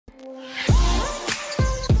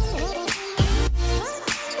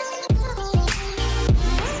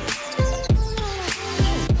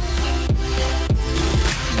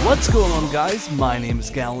What's going on, guys? My name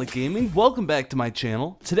is Gallic Gaming. Welcome back to my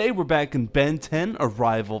channel. Today we're back in Ben 10,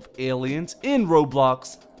 Arrival of Aliens in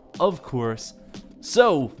Roblox, of course.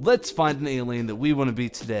 So, let's find an alien that we want to be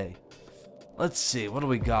today. Let's see, what do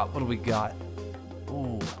we got?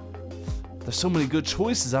 Ooh, there's so many good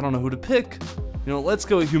choices, I don't know who to pick. You know, let's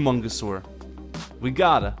go with Humongosaur. We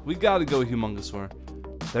gotta go with Humongosaur.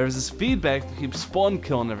 There's this feedback that keeps spawn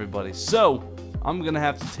killing everybody, so I'm gonna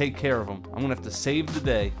have to take care of them. I'm gonna have to save the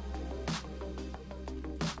day.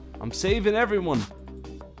 I'm saving everyone.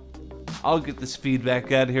 I'll get this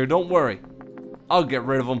feedback out of here, don't worry. I'll get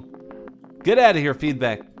rid of them. Get out of here,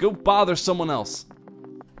 feedback. Go bother someone else.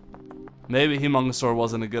 Maybe Humongosaur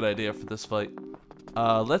wasn't a good idea for this fight.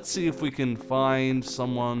 Let's see if we can find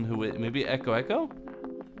someone who... Maybe Echo?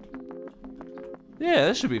 Yeah,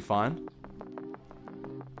 that should be fine.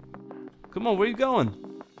 Come on, where you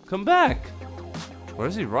going? Come back. Where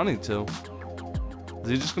is he running to? Is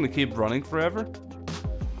he just gonna keep running forever?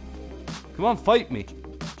 Come on, fight me.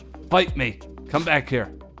 Fight me. Come back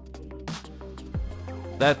here.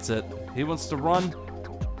 That's it. He wants to run.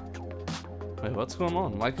 Wait, what's going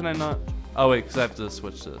on? Why can I not? Oh, wait, because I have to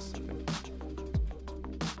switch this. Okay.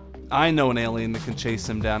 I know an alien that can chase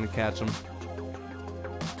him down and catch him.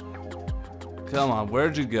 Come on,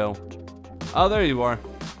 where'd you go? Oh, there you are.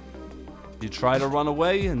 You try to run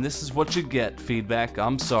away, and this is what you get, feedback.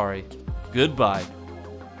 I'm sorry. Goodbye.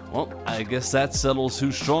 Well, I guess that settles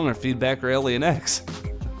who's stronger, feedback or Alien X.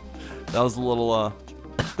 That was a little,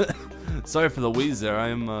 sorry for the wheeze there. I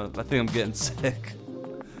think I'm getting sick.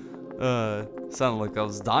 Sounded like I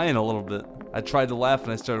was dying a little bit. I tried to laugh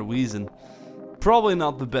and I started wheezing. Probably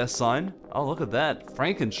not the best sign. Oh, look at that.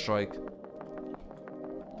 Frankenstrike.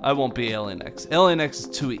 I won't be Alien X. Alien X is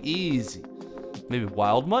too easy. Maybe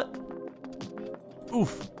Wild Mutt?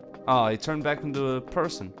 Oof. Oh, he turned back into a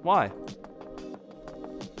person. Why?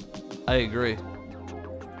 I agree.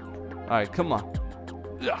 Alright, come on.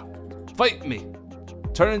 Yeah. Fight me.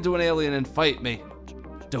 Turn into an alien and fight me.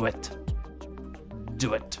 Do it.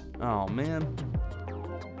 Do it. Oh, man.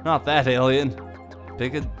 Not that alien.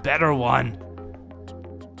 Pick a better one.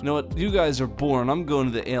 You know what? You guys are boring. I'm going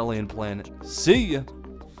to the alien planet. See ya.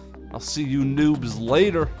 I'll see you noobs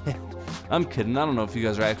later. I'm kidding. I don't know if you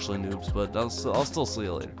guys are actually noobs, but I'll still see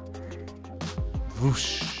you later.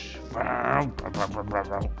 Whoosh.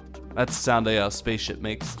 That's the sound a spaceship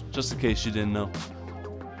makes, just in case you didn't know.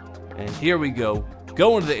 And here we go.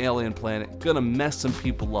 Going to the alien planet. Gonna mess some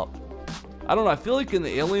people up. I don't know. I feel like in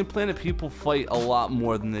the alien planet, people fight a lot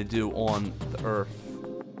more than they do on the Earth.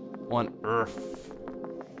 On Earth.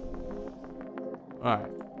 Alright.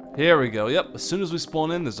 Here we go. Yep. As soon as we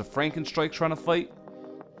spawn in, there's a Frankenstrike trying to fight.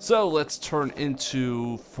 So let's turn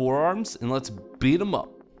into forearms and let's beat them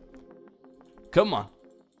up. Come on.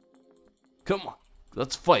 Come on.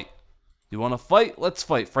 Let's fight. You want to fight? Let's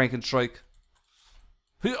fight, Frankenstrike.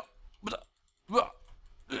 Come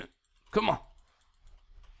on.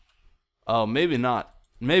 Oh, maybe not.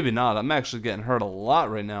 Maybe not. I'm actually getting hurt a lot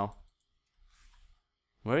right now.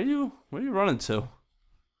 Where are you running to?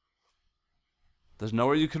 There's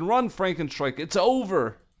nowhere you can run, Frankenstrike. It's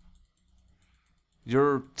over.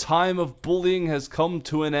 Your time of bullying has come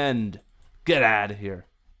to an end. Get out of here.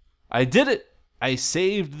 I did it. I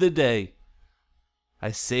saved the day. I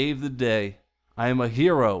saved the day. I am a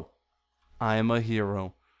hero. I am a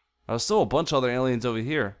hero. There's still a bunch of other aliens over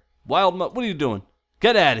here. Wild Mutt, what are you doing?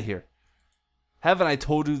 Get out of here. Haven't I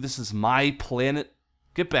told you this is my planet?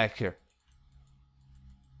 Get back here.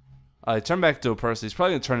 Turn back to a person. He's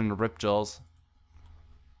probably going to turn into Ripjaws.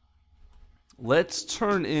 Let's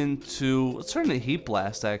turn into Heat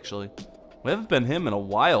Blast, actually. We haven't been him in a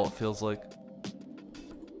while, it feels like.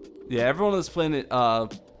 Yeah, everyone on this planet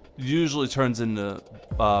usually turns into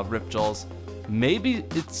Ripjaws. Maybe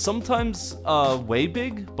it's sometimes way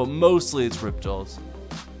big, but mostly it's Ripjaws.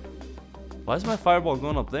 Why is my fireball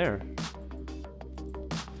going up there?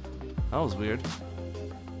 That was weird.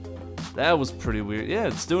 That was pretty weird. Yeah,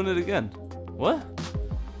 it's doing it again. What?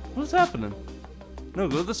 What's happening? No,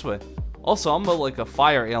 go this way. Also, I'm like a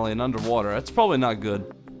fire alien underwater. That's probably not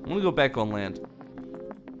good. I'm gonna go back on land.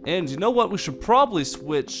 And you know what? We should probably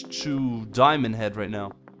switch to Diamond Head right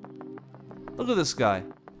now. Look at this guy.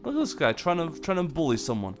 Look at this guy trying to bully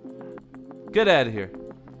someone. Get out of here.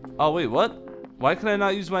 Oh wait, what? Why can I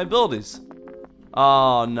not use my abilities?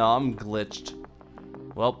 Oh no, I'm glitched.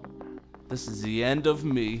 Well, this is the end of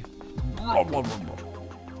me.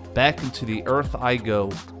 Back into the earth I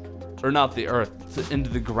go. Or not the earth, into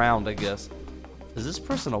the ground, I guess. Is this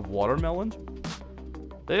person a watermelon?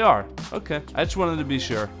 They are. Okay, I just wanted to be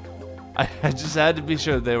sure. I just had to be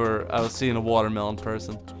sure I was seeing a watermelon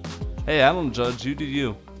person. Hey, I don't judge. You do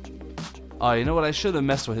you. Oh, you know what? I should have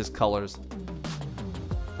messed with his colors.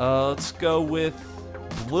 Let's go with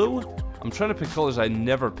blue. I'm trying to pick colors I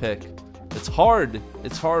never pick. It's hard.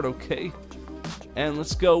 It's hard, okay? And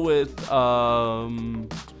let's go with orange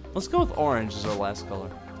as our last color.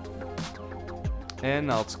 And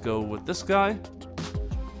now let's go with this guy.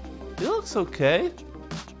 He looks okay.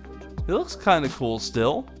 He looks kind of cool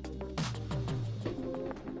still.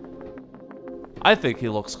 I think he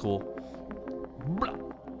looks cool.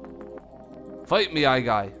 Fight me, eye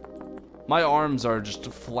guy. My arms are just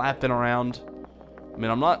flapping around. I mean,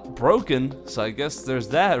 I'm not broken, so I guess there's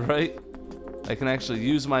that, right? I can actually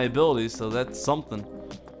use my abilities, so that's something.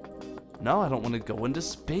 No, I don't want to go into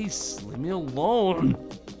space. Leave me alone.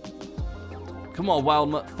 Come on, Wild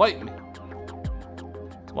Mutt, fight me.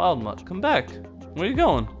 Wild Mutt, come back. Where are you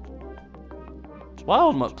going?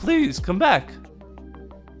 Wild Mutt, please, come back.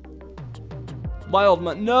 Wild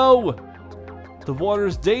Mutt, no! The water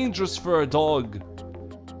is dangerous for a dog.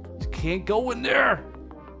 You can't go in there.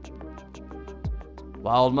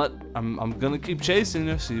 Wild Mutt, I'm gonna keep chasing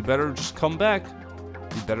you, so you better just come back.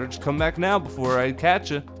 You better just come back now before I catch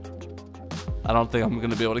you. I don't think I'm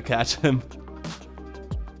gonna be able to catch him.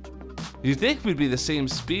 You'd think we'd be the same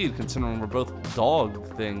speed considering we're both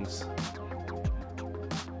dog things.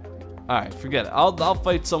 Alright, forget it. I'll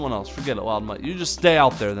fight someone else. Forget it, Wild Mutt. You just stay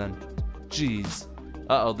out there then. Jeez.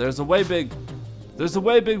 Uh-oh, there's a way big. There's a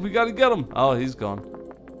way big. We gotta get him. Oh, he's gone.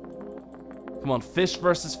 Come on, fish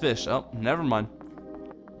versus fish. Oh, never mind.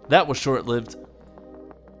 That was short-lived.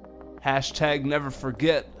 Hashtag never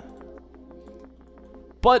forget.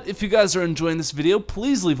 But if you guys are enjoying this video,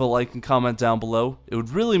 please leave a like and comment down below. It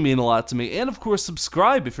would really mean a lot to me. And of course,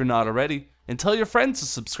 subscribe if you're not already. And tell your friends to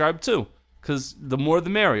subscribe too. Because the more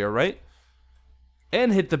the merrier, right?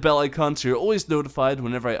 And hit the bell icon so you're always notified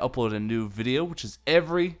whenever I upload a new video, which is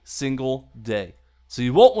every single day. So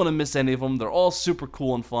you won't want to miss any of them. They're all super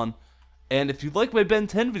cool and fun. And if you like my Ben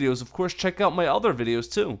 10 videos, of course, check out my other videos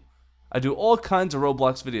too. I do all kinds of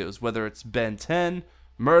Roblox videos, whether it's Ben 10,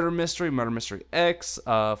 Murder Mystery X,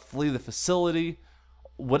 Flee the Facility,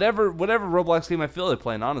 whatever Roblox game I feel like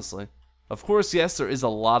playing, honestly. Of course, yes, there is a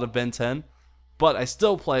lot of Ben 10, but I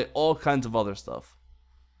still play all kinds of other stuff.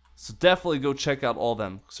 So definitely go check out all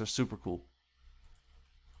them, because they're super cool.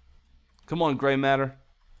 Come on, Gray Matter.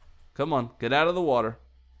 Come on, get out of the water.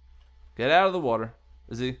 Get out of the water.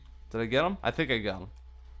 Is he? Did I get him? I think I got him.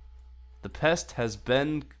 The pest has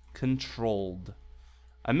been controlled.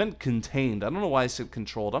 I meant contained. I don't know why I said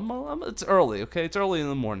controlled. It's early, okay? It's early in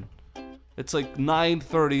the morning. It's like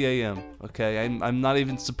 9:30 a.m., okay? I'm not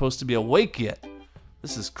even supposed to be awake yet.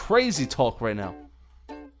 This is crazy talk right now.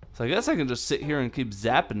 So I guess I can just sit here and keep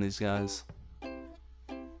zapping these guys.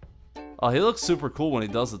 Oh, he looks super cool when he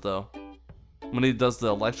does it, though. When he does the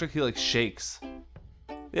electric, he like shakes.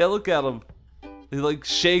 Yeah, look at him. He like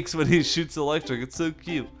shakes when he shoots electric. It's so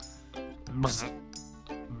cute.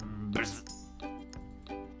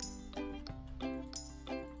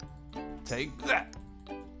 Take that.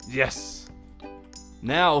 Yes.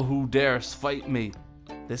 Now who dares fight me?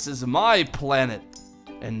 This is my planet,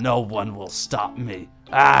 and no one will stop me.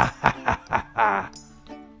 Ah ha ha ha ha.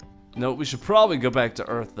 No, we should probably go back to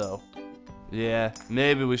Earth though. Yeah,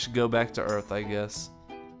 maybe we should go back to Earth, I guess.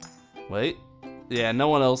 Wait. Yeah, no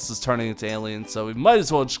one else is turning into aliens, so we might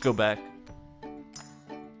as well just go back.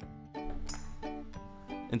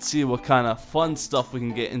 And see what kind of fun stuff we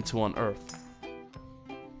can get into on Earth.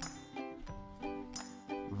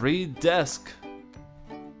 Read desk.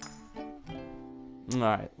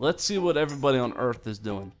 Alright, let's see what everybody on Earth is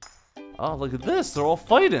doing. Oh, look at this. They're all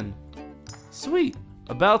fighting. Sweet.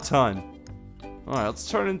 About time. Alright,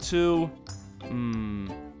 let's turn into... No,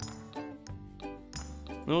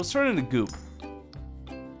 let's turn into Goop.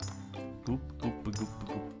 Goop, goop, goop,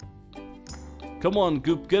 goop. Come on,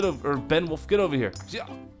 Goop, get over... Or Ben Wolf, get over here. Yeah.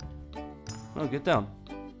 Oh, get down.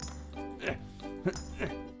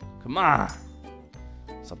 Come on.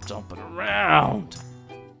 Stop jumping around.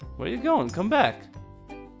 Where are you going? Come back.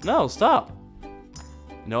 No, stop.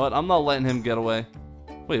 You know what? I'm not letting him get away.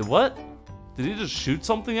 Wait, what? Did he just shoot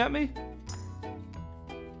something at me?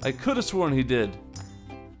 I could have sworn he did.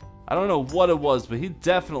 I don't know what it was, but he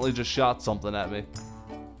definitely just shot something at me.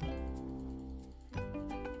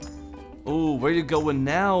 Ooh, where you going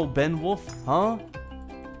now, Ben Wolf? Huh?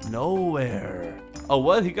 Nowhere. Oh,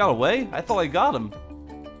 what? He got away? I thought I got him.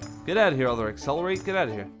 Get out of here, other accelerate. Get out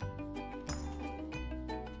of here.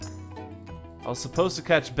 I was supposed to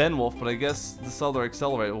catch Ben Wolf, but I guess this other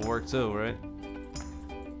accelerate will work too, right?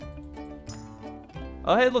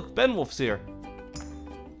 Oh, hey, look, Ben Wolf's here.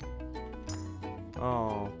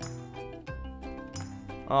 Oh.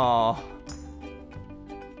 Oh.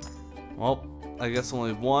 Well, I guess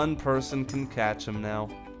only one person can catch him now.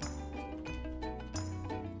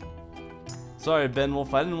 Sorry, Ben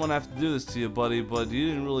Wolf, I didn't want to have to do this to you, buddy, but you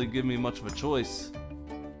didn't really give me much of a choice.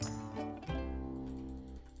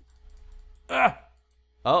 Ah!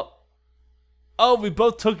 Oh. Oh, we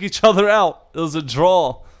both took each other out. It was a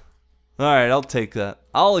draw. Alright, I'll take that.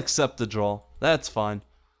 I'll accept the draw. That's fine.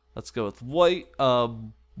 Let's go with white,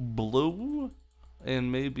 blue,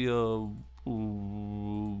 and maybe a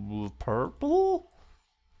purple?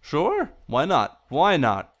 Sure, why not? Why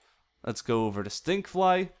not? Let's go over to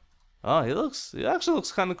Stinkfly. Oh, he actually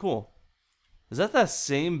looks kind of cool. Is that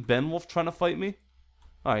same Ben Wolf trying to fight me?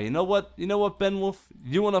 Alright, you know what? You know what, Ben Wolf?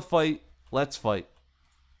 You want to fight? Let's fight.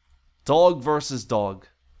 Dog versus dog.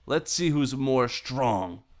 Let's see who's more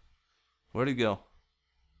strong. Where'd he go?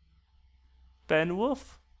 Ben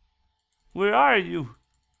Wolf? Where are you?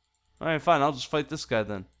 Alright, fine. I'll just fight this guy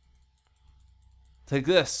then. Take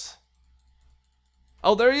this.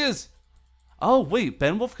 Oh, there he is. Oh, wait.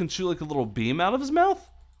 Ben Wolf can shoot like a little beam out of his mouth?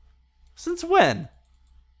 Since when?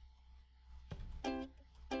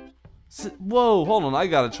 Whoa, hold on. I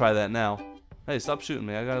gotta try that now. Hey, stop shooting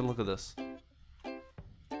me. I gotta look at this.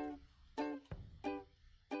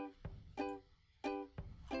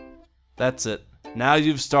 That's it. Now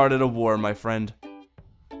you've started a war, my friend.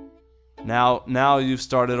 Now you've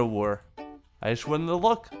started a war. I just wanted to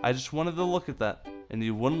look. I just wanted to look at that, and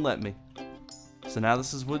you wouldn't let me. So now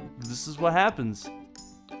this is what happens.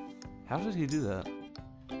 How did he do that?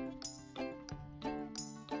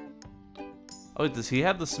 Oh, does he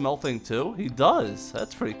have the smell thing too? He does.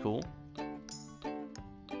 That's pretty cool.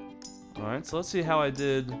 Alright, so let's see how I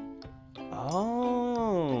did.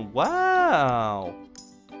 Oh, wow.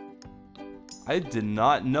 I did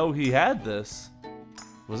not know he had this.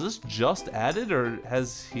 Was this just added, or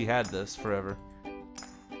has he had this forever?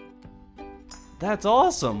 That's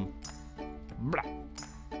awesome.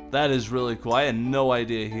 That is really cool. I had no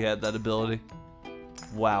idea he had that ability.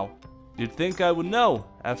 Wow. You'd think I would know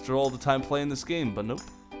after all the time playing this game, but nope.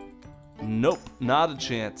 Nope, not a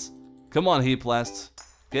chance. Come on, Heat Blast.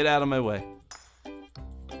 Get out of my way.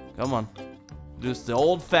 Come on. Just the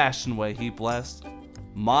old-fashioned way, Heat Blast.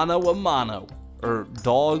 Mono a mono. Or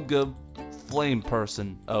dog a flame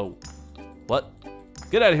person. Oh. What?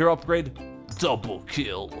 Get out of here, Upgrade. Double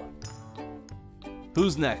kill.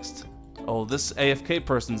 Who's next? Oh, this AFK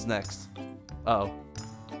person's next. Uh-oh.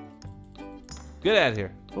 Get out of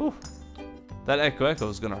here. Whew. That Echo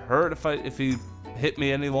is gonna hurt if he hit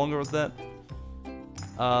me any longer with that.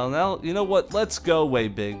 Now, you know what? Let's go way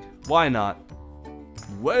big. Why not?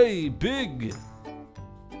 Way big!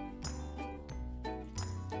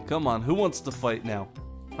 Come on, who wants to fight now?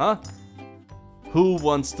 Huh? Who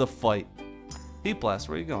wants to fight? Heat Blast,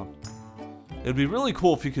 where are you going? It'd be really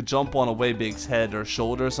cool if you could jump on a way big's head or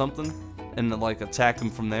shoulder or something and like attack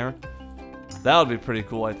him from there. That would be pretty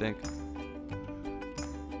cool, I think.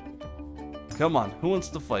 Come on, who wants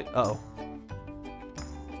to fight? Uh-oh.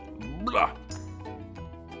 Blah.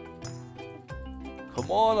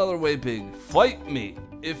 Come on, other way big. Fight me.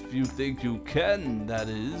 If you think you can, that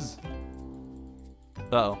is.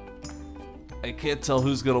 Uh-oh. I can't tell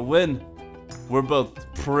who's gonna win. We're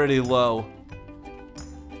both pretty low.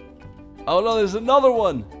 Oh no, there's another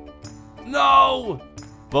one. No!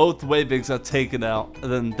 Both way bigs got taken out,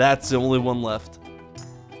 and then that's the only one left.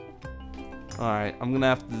 Alright, I'm gonna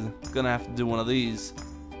have to do one of these.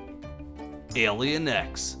 Alien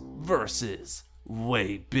X versus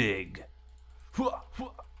Way Big.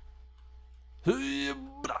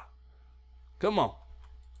 Come on.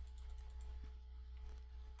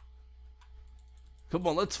 Come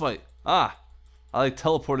on, let's fight. Ah, I like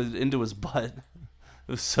teleported into his butt.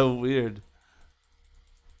 It was so weird.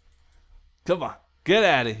 Come on, get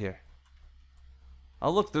out of here.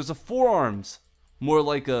 Oh look, there's a forearms. More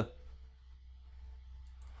like a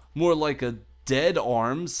dead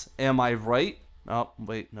arms. Am I right? Oh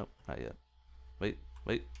wait, no, not yet. Wait.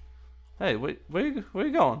 Hey, wait, where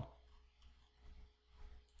you going?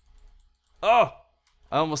 Oh,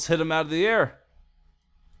 I almost hit him out of the air.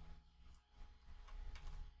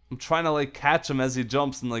 I'm trying to like catch him as he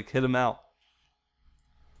jumps and like hit him out.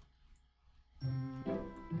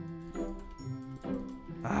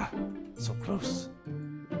 Ah, so close.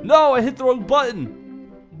 No, I hit the wrong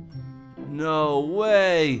button. No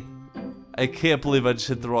way. I can't believe I just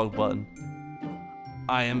hit the wrong button.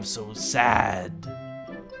 I am so sad.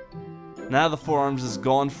 Now the forearms is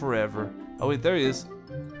gone forever. Oh wait, there he is.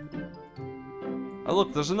 Oh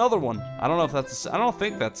look, there's another one. I don't know if that's I don't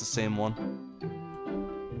think that's the same one.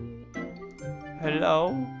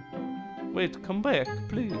 Hello? Wait, come back,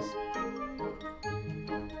 please.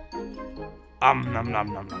 Nom nom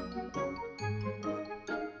nom nom.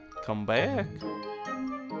 come back.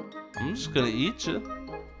 I'm just gonna eat you.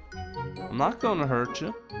 I'm not gonna hurt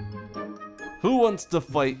you. Who wants to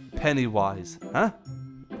fight Pennywise? Huh?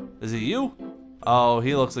 Is it you? Oh,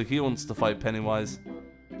 he looks like he wants to fight Pennywise.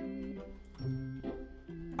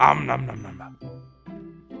 Nom nom nom.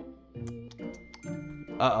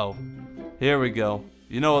 Uh-oh. Here we go.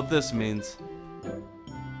 You know what this means.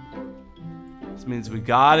 This means we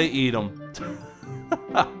gotta eat him.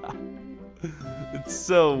 It's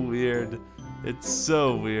so weird. It's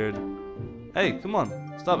so weird. Hey, come on.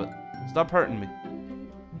 Stop it. Stop hurting me.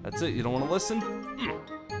 That's it. You don't want to listen?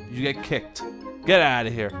 You get kicked. Get out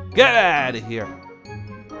of here. Get out of here.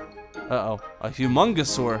 Uh-oh. A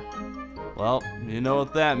humongosaur. Well, you know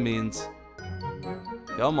what that means.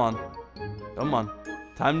 Come on. Come on.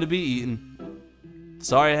 Time to be eaten.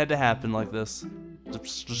 Sorry it had to happen like this.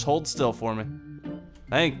 Just hold still for me.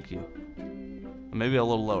 Thank you. Maybe a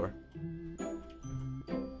little lower.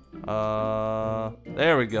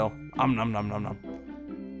 There we go. Nom nom nom nom.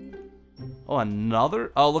 Oh,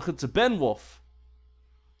 another? Oh, look, it's a Ben Wolf.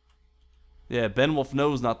 Yeah, Ben Wolf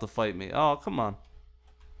knows not to fight me. Oh, come on.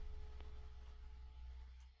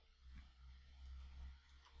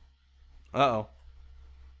 Uh-oh.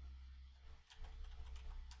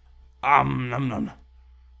 Nom nom.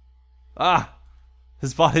 Ah!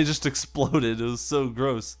 His body just exploded. It was so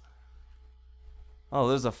gross. Oh,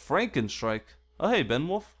 there's a Frankenstrike. Oh, hey, Ben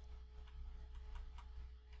Wolf.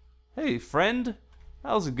 Hey, friend.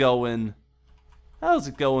 How's it going? How's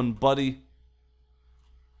it going, buddy?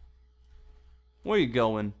 Where you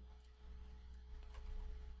going?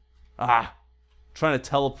 Ah! Trying to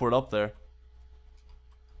teleport up there.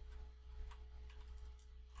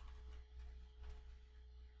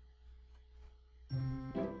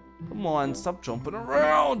 Come on, stop jumping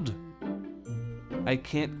around! I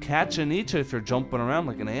can't catch and eat you if you're jumping around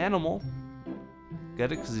like an animal.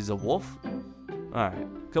 Get it? Because he's a wolf? Alright.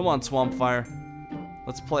 Come on, Swampfire.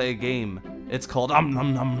 Let's play a game. It's called Nom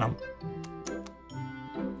Nom Nom.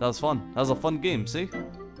 That was fun. That was a fun game, see?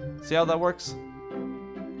 See how that works?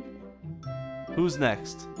 Who's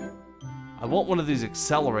next? I want one of these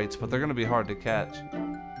accelerates, but they're going to be hard to catch.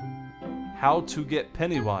 How to get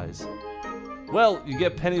Pennywise? Well, you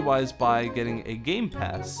get Pennywise by getting a game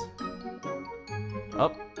pass.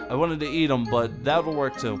 Oh, I wanted to eat them, but that will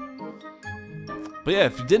work too. But yeah,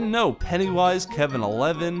 if you didn't know, Pennywise, Kevin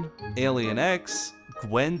 11, Alien X,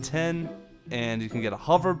 Gwen 10, and you can get a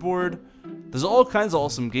hoverboard. There's all kinds of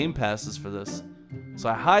awesome game passes for this. So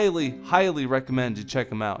I highly, highly recommend you check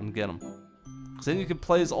them out and get them. Because then you can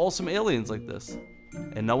play as awesome aliens like this.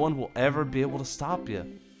 And no one will ever be able to stop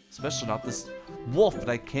you. Especially not this wolf that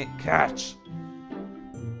I can't catch.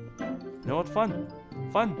 You know what? Fun.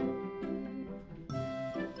 Fun.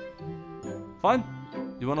 Fun.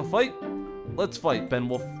 You want to fight? Let's fight, Ben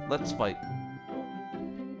Wolf. Let's fight.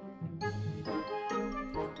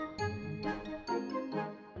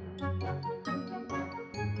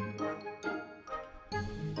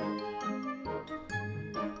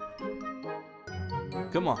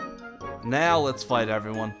 Come on. Now let's fight,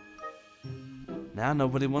 everyone. Now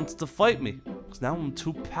nobody wants to fight me, because now I'm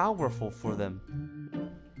too powerful for them.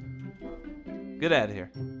 Get out of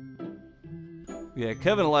here. Yeah,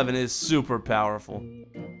 Kevin 11 is super powerful.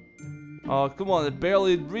 Oh, come on, it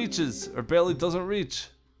barely reaches, or barely doesn't reach.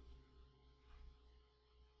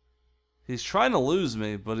 He's trying to lose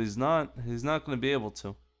me, but he's not going to be able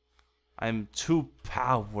to. I'm too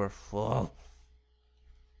powerful.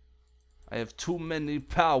 I have too many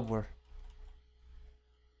power.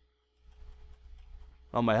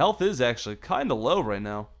 Oh, my health is actually kind of low right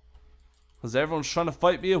now. Because everyone's trying to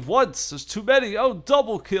fight me at once. There's too many. Oh,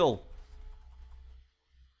 double kill.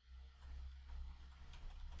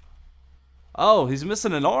 Oh, he's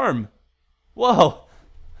missing an arm. Whoa.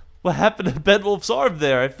 What happened to Ben Wolf's arm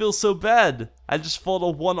there? I feel so bad. I just fought a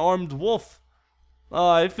one-armed wolf. Oh,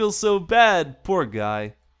 I feel so bad. Poor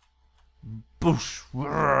guy. Boosh.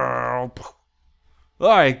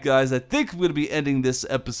 Alright guys, I think I'm going to be ending this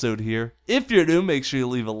episode here. If you're new, make sure you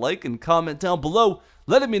leave a like and comment down below,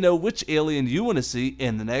 letting me know which alien you want to see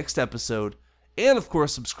in the next episode. And of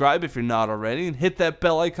course, subscribe if you're not already, and hit that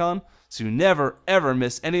bell icon so you never ever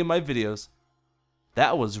miss any of my videos.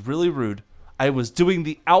 That was really rude. I was doing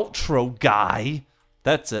the outro, guy.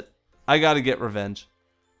 That's it. I gotta get revenge.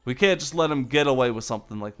 We can't just let him get away with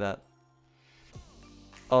something like that.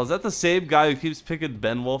 Oh, is that the same guy who keeps picking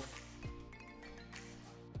Ben Wolf?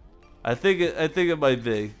 I think it might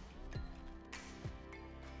be.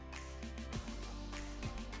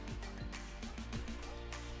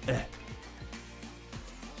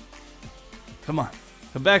 Come on.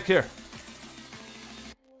 Come back here.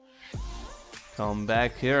 Come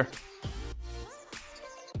back here.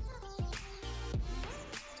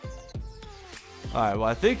 Alright, well,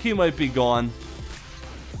 I think he might be gone.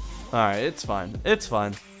 Alright, it's fine. It's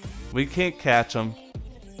fine. We can't catch him.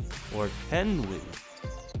 Or can we?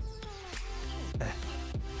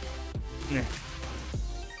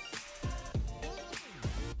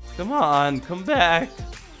 Come on, come back.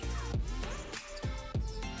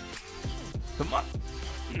 Come on.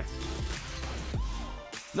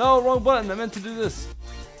 No, wrong button. I meant to do this.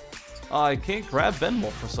 Oh, I can't grab Ben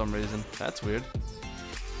Wolf for some reason. That's weird.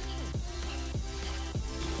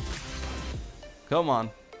 Come on.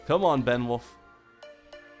 Come on, Ben Wolf.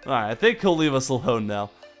 Alright, I think he'll leave us alone now.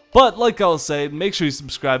 But, like I was saying, make sure you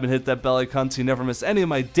subscribe and hit that bell icon so you never miss any of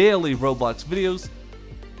my daily Roblox videos.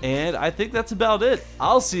 And I think that's about it.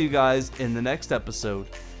 I'll see you guys in the next episode.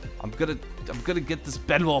 I'm gonna get this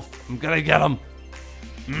Ben Wolf. I'm gonna get him.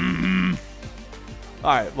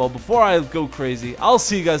 Alright, well, before I go crazy, I'll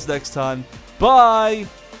see you guys next time. Bye!